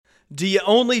Do you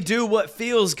only do what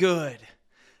feels good?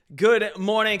 Good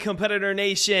morning, Competitor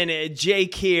Nation.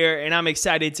 Jake here, and I'm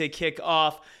excited to kick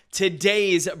off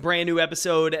today's brand new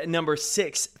episode, number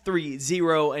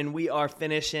 630, and we are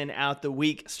finishing out the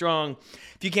week strong.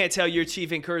 If you can't tell, your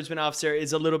Chief Encouragement Officer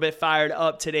is a little bit fired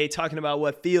up today, talking about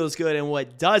what feels good and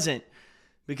what doesn't,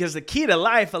 because the key to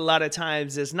life a lot of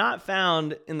times is not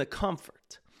found in the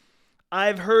comfort.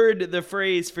 I've heard the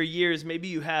phrase for years, maybe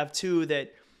you have too,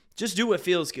 that just do what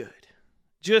feels good.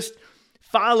 Just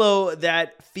follow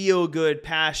that feel-good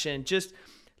passion. Just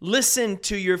listen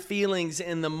to your feelings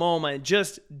in the moment.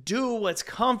 Just do what's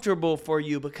comfortable for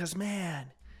you because,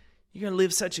 man, you're going to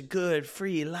live such a good,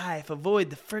 free life. Avoid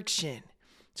the friction.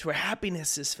 It's where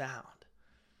happiness is found.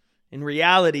 In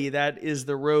reality, that is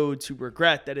the road to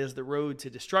regret. That is the road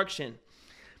to destruction.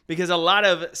 Because a lot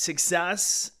of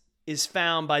success is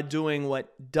found by doing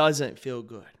what doesn't feel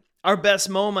good. Our best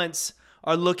moments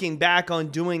are looking back on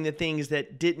doing the things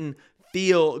that didn't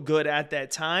feel good at that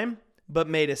time, but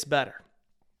made us better.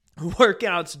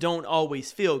 Workouts don't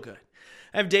always feel good.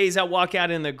 I have days I walk out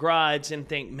in the garage and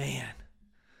think, man,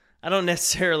 I don't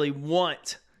necessarily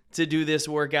want to do this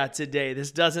workout today. This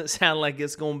doesn't sound like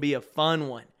it's going to be a fun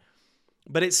one.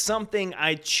 But it's something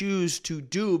I choose to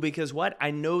do because what? I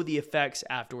know the effects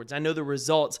afterwards. I know the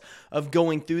results of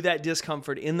going through that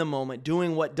discomfort in the moment,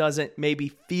 doing what doesn't maybe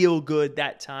feel good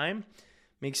that time.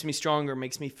 Makes me stronger,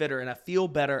 makes me fitter, and I feel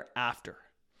better after.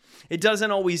 It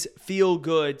doesn't always feel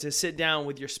good to sit down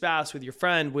with your spouse, with your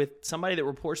friend, with somebody that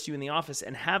reports to you in the office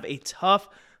and have a tough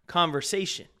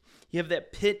conversation. You have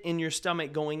that pit in your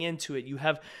stomach going into it. You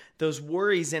have those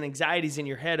worries and anxieties in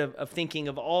your head of thinking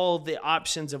of all the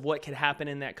options of what could happen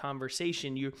in that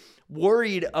conversation. You're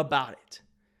worried about it.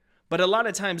 But a lot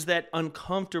of times that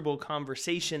uncomfortable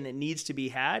conversation that needs to be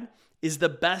had is the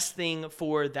best thing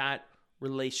for that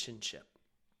relationship.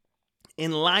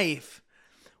 In life,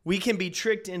 we can be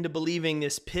tricked into believing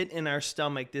this pit in our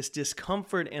stomach, this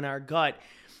discomfort in our gut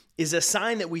is a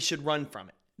sign that we should run from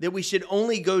it, that we should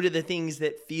only go to the things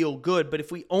that feel good. But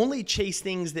if we only chase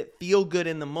things that feel good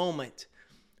in the moment,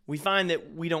 we find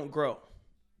that we don't grow,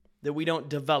 that we don't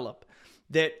develop,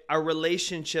 that our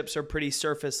relationships are pretty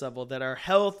surface level, that our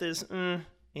health is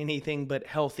anything but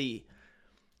healthy.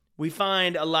 We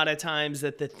find a lot of times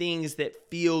that the things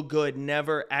that feel good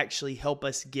never actually help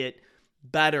us get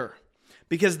better,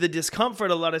 because the discomfort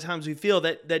a lot of times we feel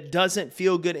that doesn't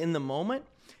feel good in the moment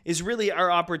is really our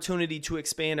opportunity to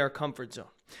expand our comfort zone.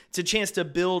 It's a chance to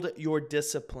build your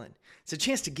discipline. It's a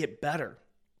chance to get better.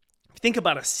 If you think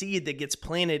about a seed that gets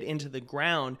planted into the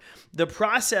ground, the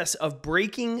process of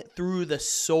breaking through the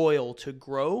soil to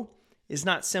grow is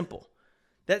not simple.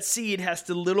 That seed has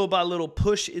to little by little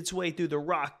push its way through the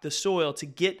rock, the soil, to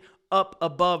get up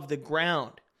above the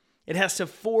ground. It has to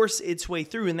force its way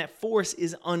through, and that force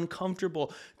is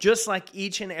uncomfortable, just like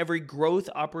each and every growth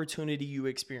opportunity you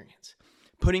experience.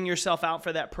 Putting yourself out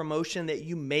for that promotion that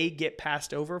you may get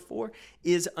passed over for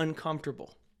is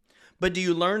uncomfortable. But do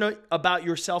you learn about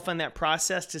yourself in that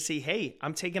process to see, hey,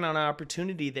 I'm taking on an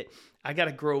opportunity that I got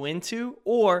to grow into,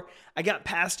 or I got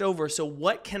passed over, so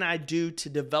what can I do to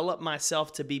develop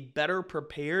myself to be better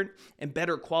prepared and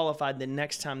better qualified the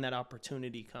next time that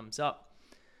opportunity comes up?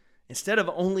 Instead of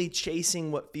only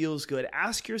chasing what feels good,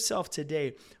 ask yourself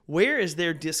today, where is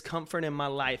there discomfort in my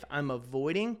life I'm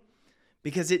avoiding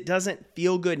because it doesn't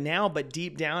feel good now, but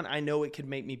deep down I know it could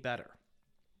make me better?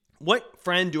 What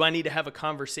friend do I need to have a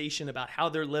conversation about how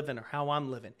they're living or how I'm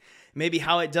living? Maybe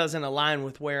how it doesn't align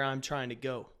with where I'm trying to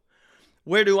go.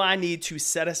 Where do I need to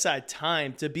set aside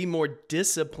time to be more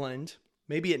disciplined,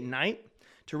 maybe at night,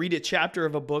 to read a chapter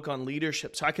of a book on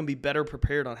leadership so I can be better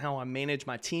prepared on how I manage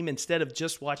my team instead of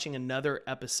just watching another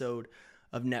episode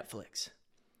of Netflix?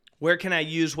 Where can I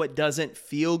use what doesn't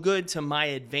feel good to my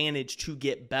advantage to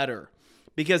get better?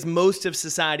 Because most of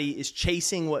society is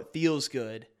chasing what feels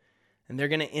good, and they're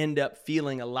going to end up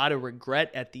feeling a lot of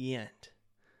regret at the end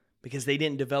because they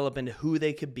didn't develop into who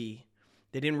they could be.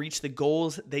 They didn't reach the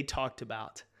goals they talked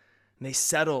about, and they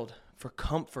settled for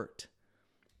comfort.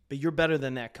 But you're better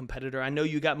than that, competitor. I know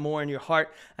you got more in your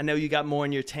heart. I know you got more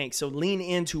in your tank. So lean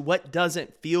into what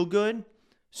doesn't feel good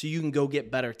so you can go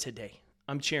get better today.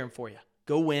 I'm cheering for you.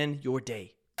 Go win your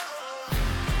day.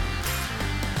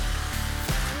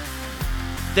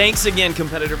 Thanks again,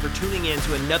 competitor, for tuning in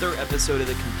to another episode of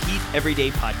the Compete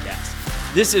Everyday podcast.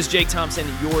 This is Jake Thompson,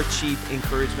 your Chief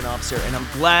Encouragement Officer, and I'm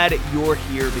glad you're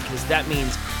here because that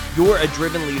means you're a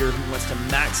driven leader who wants to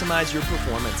maximize your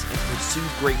performance and pursue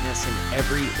greatness in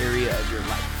every area of your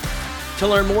life. To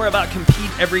learn more about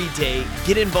Compete Every Day,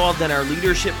 get involved in our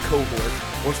leadership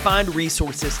cohort, or find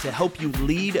resources to help you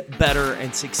lead better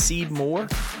and succeed more,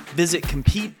 visit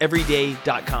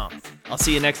CompeteEveryday.com. I'll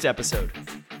see you next episode.